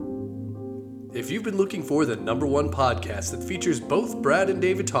If you've been looking for the number one podcast that features both Brad and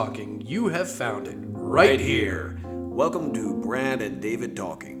David talking, you have found it right here. Welcome to Brad and David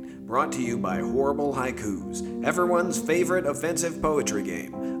Talking, brought to you by Horrible Haikus, everyone's favorite offensive poetry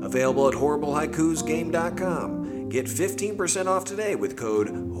game. Available at horriblehaikusgame.com. Get 15% off today with code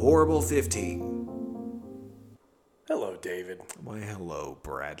HORRIBLE15. Hello, David. Why, hello,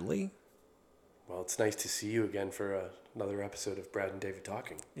 Bradley. Well, it's nice to see you again for another episode of Brad and David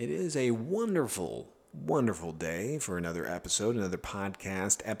Talking. It is a wonderful, wonderful day for another episode, another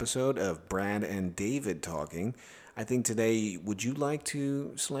podcast episode of Brad and David Talking. I think today, would you like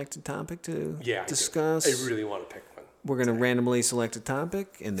to select a topic to discuss? I really want to pick one. We're going to randomly select a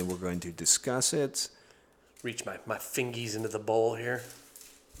topic, and then we're going to discuss it. Reach my fingies into the bowl here.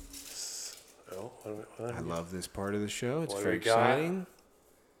 Oh, what I love this part of the show. It's what very do we got? exciting.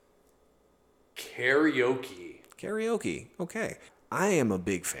 Karaoke. Okay. I am a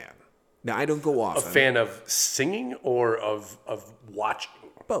big fan. Now, I don't go often. A fan of singing or of watching?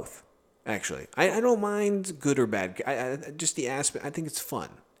 Both, actually. I don't mind good or bad. Just the aspect. I think it's fun.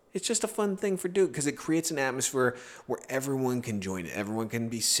 It's just a fun thing for dude because it creates an atmosphere where everyone can join it. Everyone can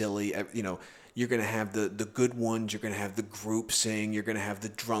be silly. You know, you're going to have the good ones. You're going to have the group sing. You're going to have the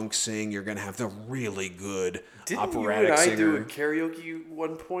drunk sing. You're going to have the really good operatic singer. Didn't you and I do a karaoke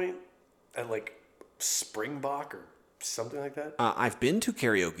one point at like Springbok or something like that? I've been to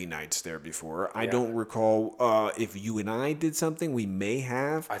karaoke nights there before. I don't recall if you and I did something. We may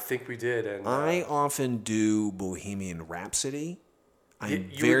have. I think we did. And I often do Bohemian Rhapsody.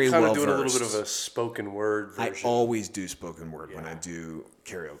 I'm you very were kind well of doing versed. a little bit of a spoken word version. I always do spoken word when I do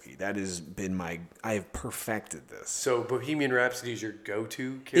karaoke. That has been I have perfected this. So Bohemian Rhapsody is your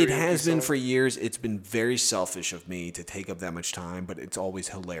go-to karaoke It has been song? for years. It's been very selfish of me to take up that much time, but it's always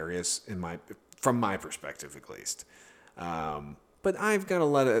hilarious from my perspective, at least. But I've got a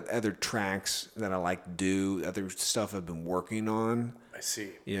lot of other tracks that I like to do, other stuff I've been working on. I see.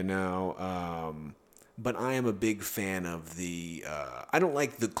 You know, but I am a big fan of I don't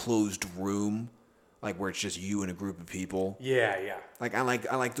like the closed room, like where it's just you and a group of people. Yeah. Like I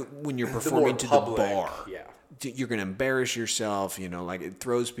like when you're performing to public, the bar. Yeah. You're going to embarrass yourself, you know, like it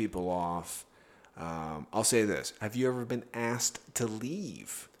throws people off. I'll say this. Have you ever been asked to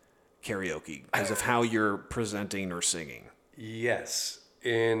leave karaoke because of how you're presenting or singing? Yes.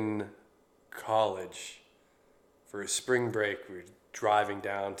 In college, for a spring break, we were driving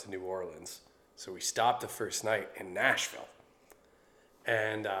down to New Orleans. So we stopped the first night in Nashville.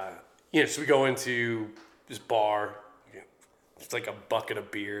 And, so we go into this bar. It's like a bucket of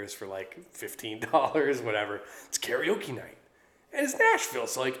beers for like $15, whatever. It's karaoke night. And it's Nashville,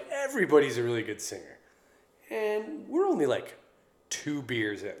 so like everybody's a really good singer. And we're only like 2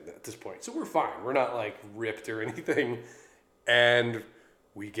 beers in at this point. So we're fine. We're not like ripped or anything. And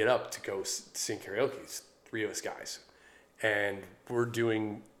we get up to go sing karaoke. It's 3 of us guys. And we're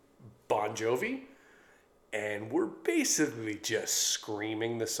doing Bon Jovi, and we're basically just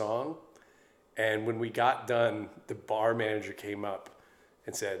screaming the song. And when we got done, the bar manager came up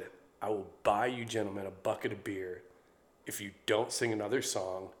and said, "I will buy you gentlemen a bucket of beer if you don't sing another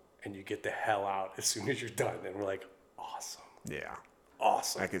song and you get the hell out as soon as you're done." And we're like, awesome. Yeah.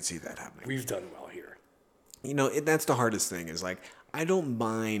 Awesome. I could see that happening. We've done well here. You know, that's the hardest thing is like, I don't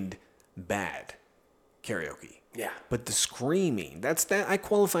mind bad karaoke. Yeah. But the screaming, I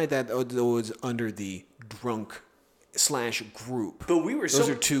qualified that was under the drunk / group. But we were Those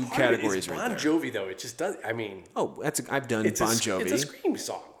are 2 categories right Bon there. Jovi, though, it just does, I mean. Oh, I've done Bon Jovi. It's a scream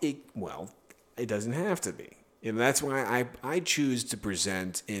song. It doesn't have to be. You know, that's why I choose to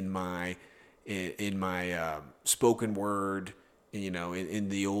present in my spoken word, you know, in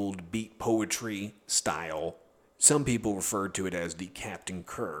the old beat poetry style. Some people refer to it as the Captain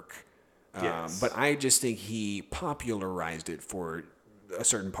Kirk. Yes. But I just think he popularized it for a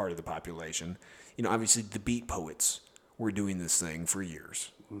certain part of the population. You know, obviously the beat poets were doing this thing for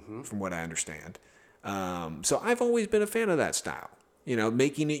years, from what I understand. So I've always been a fan of that style. You know,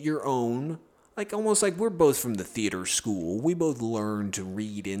 making it your own, like almost like we're both from the theater school. We both learn to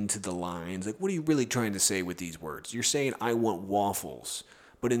read into the lines. Like, what are you really trying to say with these words? You're saying, "I want waffles."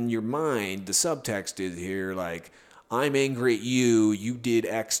 But in your mind, the subtext is here like, "I'm angry at you, you did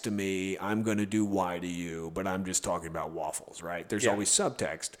X to me, I'm going to do Y to you, but I'm just talking about waffles," right? There's always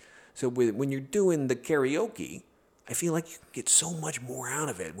subtext. So when you're doing the karaoke, I feel like you can get so much more out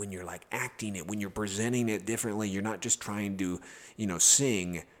of it when you're like acting it, when you're presenting it differently. You're not just trying to, you know,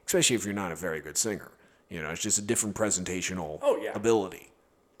 sing, especially if you're not a very good singer. You know, it's just a different presentational ability.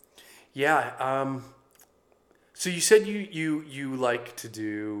 Yeah. So you said you like to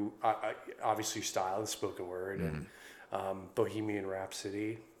do, obviously your style and spoken word and Bohemian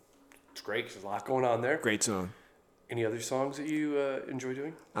Rhapsody. It's great 'cause there's a lot going on there. Great song. Any other songs that you enjoy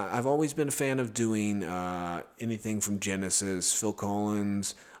doing? I've always been a fan of doing anything from Genesis, Phil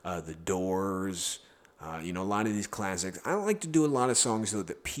Collins, The Doors, a lot of these classics. I like to do a lot of songs, though,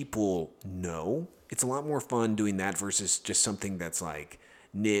 that people know. It's a lot more fun doing that versus just something that's like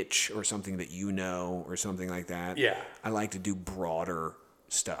niche or something that you know or something like that. Yeah. I like to do broader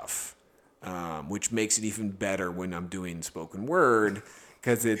stuff, which makes it even better when I'm doing spoken word.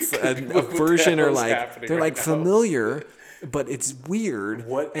 Because it's a version or like they're like familiar, but it's weird.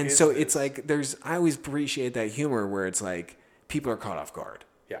 And so it's like I always appreciate that humor where it's like people are caught off guard.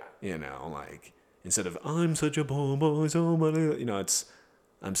 Yeah. Like instead of I'm such a poor boy, somebody, it's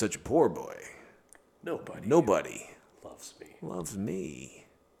I'm such a poor boy. Nobody loves me.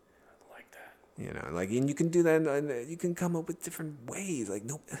 I like that. And you can do that. And you can come up with different ways. Like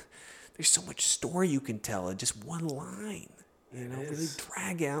there's so much story you can tell in just one line. Really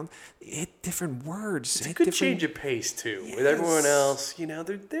drag out, hit different words. It's a good change of pace too. Yes. With everyone else,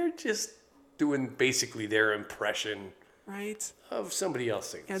 they're just doing basically their impression, right, of somebody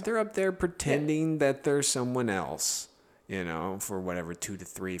else singing. Yeah, they're up there pretending that they're someone else, for whatever 2 to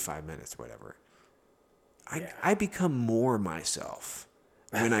 3, 5 minutes, whatever. I become more myself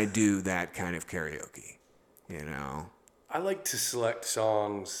when I do that kind of karaoke. I like to select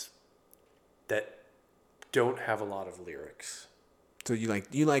songs that don't have a lot of lyrics. So you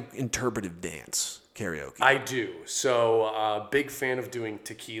like interpretive dance karaoke? I do. So big fan of doing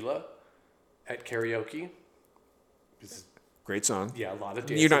Tequila at karaoke. Great song. Yeah, a lot of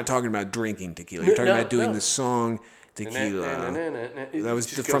dancing. You're not talking about drinking tequila. You're talking about doing the song Tequila. That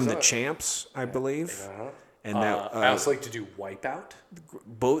was from the Champs, I believe. Uh-huh. And I also like to do Wipeout.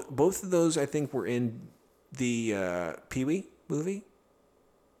 Both of those, I think, were in the Pee-wee movie.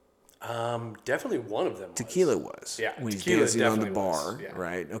 Definitely one of them was. Tequila was. Yeah, when he's Tequila dancing on the definitely was, bar, yeah.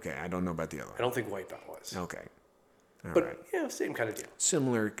 right? Okay, I don't know about the other one. I don't think Wipeout was. Okay. All but, right. Same kind of deal.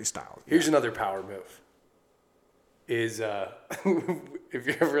 Similar style. Here's another power move. Is if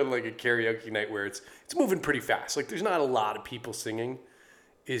you're ever in like a karaoke night where it's moving pretty fast, like there's not a lot of people singing,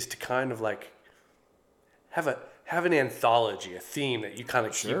 is to kind of like have an anthology, a theme that you kind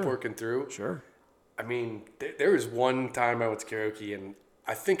of keep working through. Sure. I mean, there was one time I went to karaoke and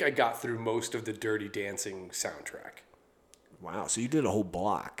I think I got through most of the Dirty Dancing soundtrack. Wow, so you did a whole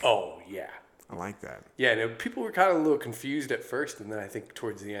block. Oh, yeah. I like that. Yeah, people were kind of a little confused at first, and then I think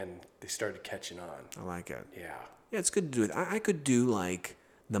towards the end, they started catching on. I like it. Yeah. Yeah, it's good to do it. I could do, like,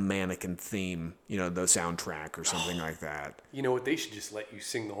 the Mannequin theme, the soundtrack or something like that. You know what? They should just let you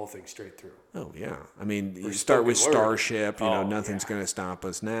sing the whole thing straight through. Oh, yeah. I mean, you start with Starship, nothing's going to stop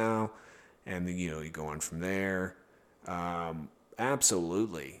us now, and, you go on from there.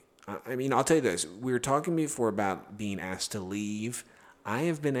 Absolutely. I mean, I'll tell you this. We were talking before about being asked to leave. I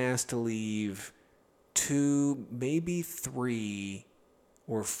have been asked to leave 2, maybe 3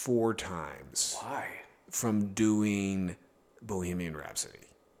 or 4 times. Why? From doing Bohemian Rhapsody.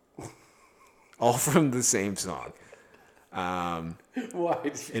 All from the same song.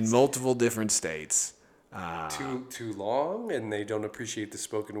 Why? In multiple different states. Too long, and they don't appreciate the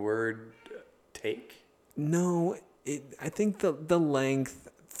spoken word take? No, I think the length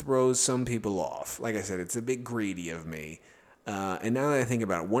throws some people off. Like I said, it's a bit greedy of me. And now that I think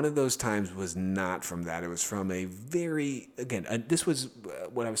about it, one of those times was not from that. It was from a very, again, this was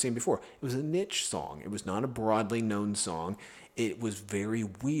what I was saying before. It was a niche song. It was not a broadly known song. It was very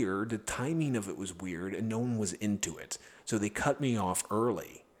weird. The timing of it was weird, and no one was into it. So they cut me off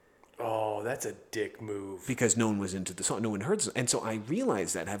early. Oh, that's a dick move. Because no one was into the song. No one heard the song. And so I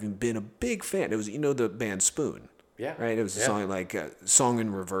realized that, having been a big fan. It was, the band Spoon. Yeah. Right? It was a song like Song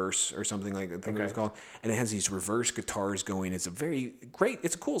in Reverse or something like that. I think it was called. And it has these reverse guitars going. It's a very great,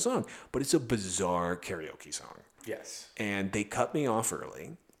 it's a cool song, but it's a bizarre karaoke song. Yes. And they cut me off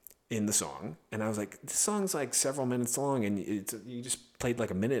early in the song. And I was like, this song's like several minutes long, and you just played like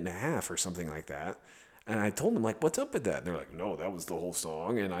a minute and a half or something like that. And I told them, like, what's up with that? And they're like, no, that was the whole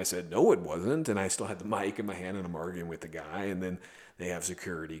song. And I said, no, it wasn't. And I still had the mic in my hand, and I'm arguing with the guy. And then they have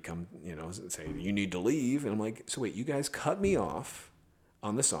security come, say, you need to leave. And I'm like, so wait, you guys cut me off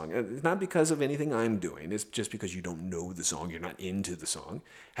on the song. It's not because of anything I'm doing. It's just because you don't know the song. You're not into the song.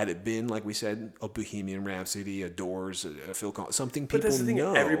 Had it been, like we said, a Bohemian Rhapsody, a Doors, a Phil Collins, something people that's the thing.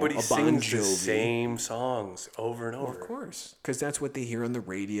 know. Everybody a sings the same songs over and over. Well, of course, because that's what they hear on the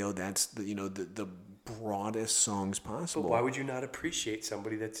radio. That's the broadest songs possible. But why would you not appreciate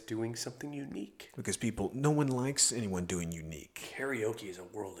somebody that's doing something unique? Because no one likes anyone doing unique. Karaoke is a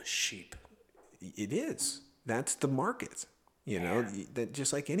world of sheep. It is. That's the market. That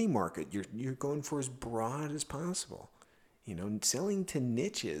just like any market, you're going for as broad as possible. Selling to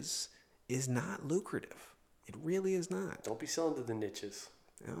niches is not lucrative. It really is not. Don't be selling to the niches.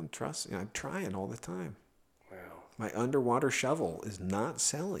 Trust me, I'm trying all the time. Wow. My underwater shovel is not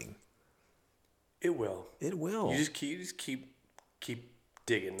selling. It will. It will. You just keep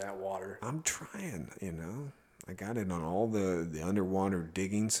digging that water. I'm trying, I got it on all the underwater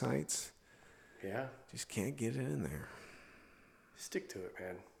digging sites. Yeah. Just can't get it in there. Stick to it,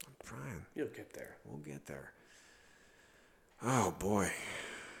 man. I'm trying. You'll get there. We'll get there. Oh, boy.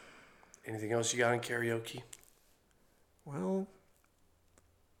 Anything else you got on karaoke? Well,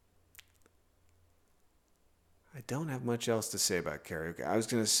 I don't have much else to say about karaoke. I was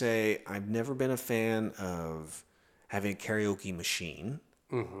going to say I've never been a fan of having a karaoke machine.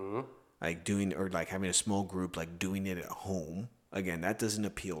 Mm-hmm. Like having a small group, like doing it at home. Again, that doesn't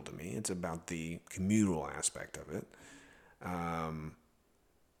appeal to me. It's about the communal aspect of it.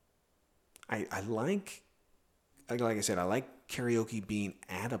 Like I said, I like karaoke being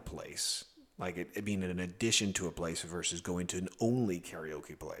at a place, like it being an addition to a place versus going to an only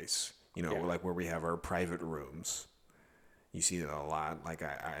karaoke place. Like where we have our private rooms. You see that a lot. Like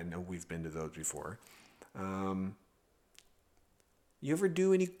I know we've been to those before. You ever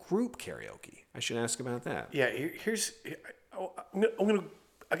do any group karaoke? I should ask about that. Yeah,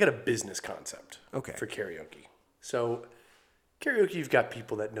 I got a business concept for karaoke. So karaoke, you've got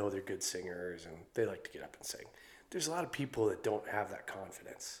people that know they're good singers and they like to get up and sing. There's a lot of people that don't have that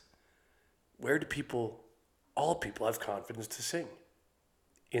confidence. Where do all people have confidence to sing?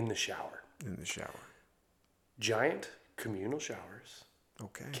 In the shower. In the shower. Giant communal showers.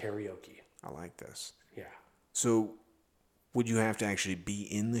 Okay. Karaoke. I like this. Yeah. So would you have to actually be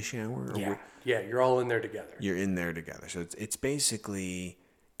in the shower? Yeah. Yeah, you're all in there together. You're in there together. So it's basically,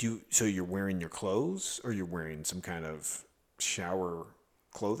 so you're wearing your clothes or you're wearing some kind of shower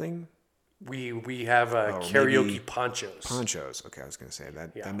clothing? We have karaoke ponchos. Ponchos. Okay, I was going to say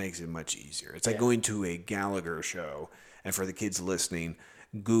that. Yeah. That makes it much easier. It's like going to a Gallagher show, and for the kids listening,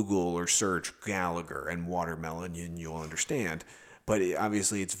 Google or search Gallagher and watermelon, and you'll understand. But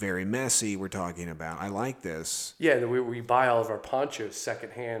obviously, it's very messy. We're talking about. I like this. Yeah, we buy all of our ponchos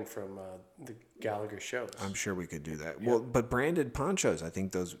secondhand from the Gallagher shows. I'm sure we could do that. Yeah. Well, but branded ponchos, I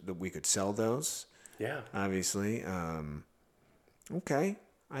think that we could sell those. Yeah. Obviously. Okay.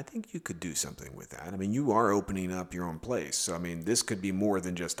 I think you could do something with that. I mean, you are opening up your own place. So, I mean, this could be more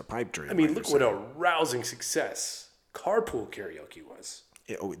than just a pipe dream. I mean, look what a rousing success carpool karaoke was.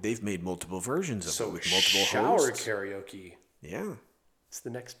 They've made multiple versions of it with multiple shower hosts. Karaoke. Yeah. It's the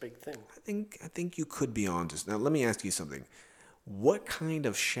next big thing. I think you could be on to. Now, let me ask you something. What kind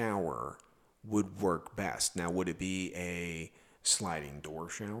of shower would work best? Now, would it be a sliding door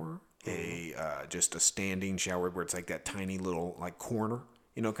shower? Just a standing shower where it's like that tiny little like corner?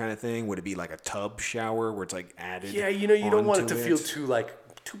 Kind of thing. Would it be like a tub shower where it's like added? Yeah, you don't want it to feel too like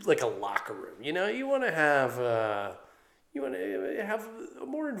a locker room. You want to have a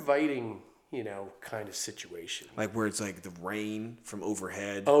more inviting, kind of situation. Like where it's like the rain from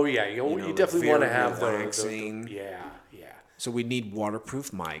overhead. Oh yeah, you definitely want to have those. Yeah. So we need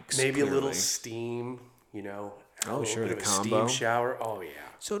waterproof mics. Maybe clearly. a little steam. Oh sure, the bit of combo. A steam shower. Oh yeah.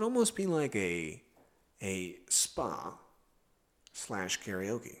 So it'd almost be like a spa /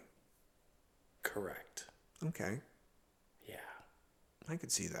 karaoke. Correct. Okay. Yeah. I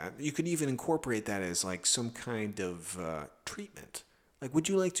could see that. You could even incorporate that as like some kind of treatment. Like, would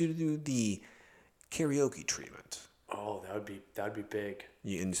you like to do the karaoke treatment? Oh, that'd be big.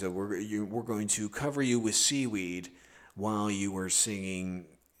 Yeah, and so we're going to cover you with seaweed while you were singing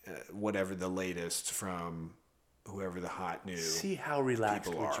whatever the latest from whoever the hot new. See how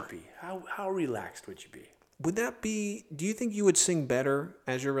relaxed would you be? How relaxed would you be? Would that be? Do you think you would sing better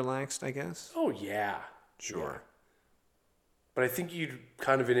as you're relaxed? I guess. Oh yeah, sure. Yeah. But I think you'd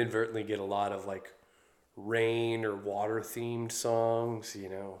kind of inadvertently get a lot of like rain or water themed songs. You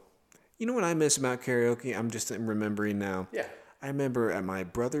know what I miss about karaoke? I'm just remembering now. Yeah. I remember at my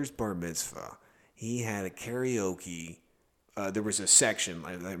brother's bar mitzvah, he had a karaoke. There was a section.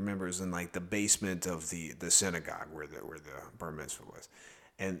 I remember it was in like the basement of the synagogue where the bar mitzvah was,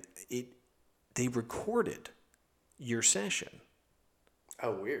 and they recorded your session.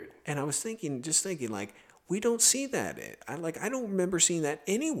 Oh, weird. And I was thinking, like, we don't see that. I don't remember seeing that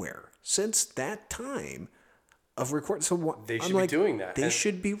anywhere since that time of recording. So they should be doing that. They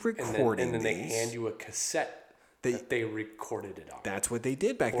should be recording. And then they hand you a cassette that they recorded it on. That's what they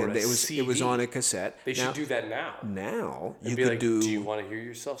did back then. It was on a cassette. They should do that now. Now you could do you want to hear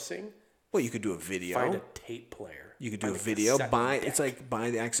yourself sing? Well, you could do a video. Find a tape player. You could do a video. Buy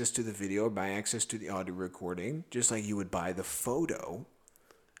the access to the video, buy access to the audio recording, just like you would buy the photo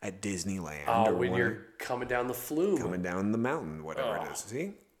at Disneyland. Oh, when you're coming down the flume. Coming down the mountain, whatever it is.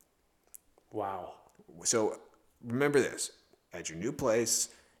 See? Wow. So remember this. At your new place,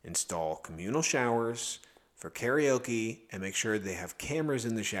 install communal showers for karaoke and make sure they have cameras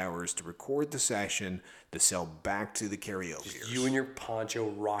in the showers to record the session to sell back to the karaoke. You and your poncho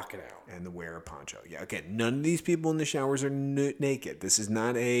rocking out. And the wear a poncho. Yeah, again, none of these people in the showers are naked. This is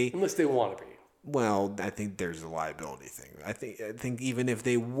not a... Unless they want to be. Well, I think there's a liability thing. I think even if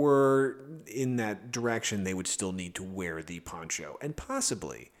they were in that direction, they would still need to wear the poncho. And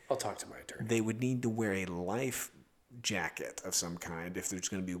possibly... I'll talk to my attorney. They would need to wear a life jacket of some kind if there's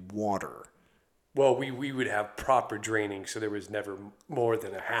going to be water. Well, we would have proper draining, so there was never more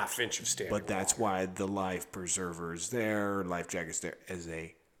than a half inch of standing But that's why the life preserver's there, life jacket's there as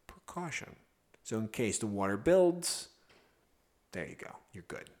a precaution. So in case the water builds, there you go. You're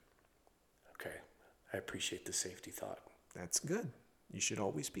good. Okay. I appreciate the safety thought. That's good. You should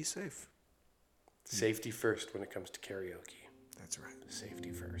always be safe. Safety first when it comes to karaoke. That's right.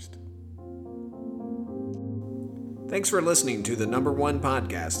 Safety first. Thanks for listening to the #1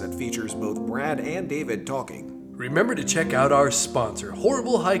 podcast that features both Brad and David talking. Remember to check out our sponsor,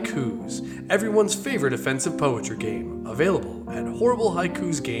 Horrible Haikus, everyone's favorite offensive poetry game, available at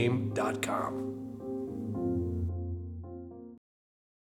horriblehaikusgame.com.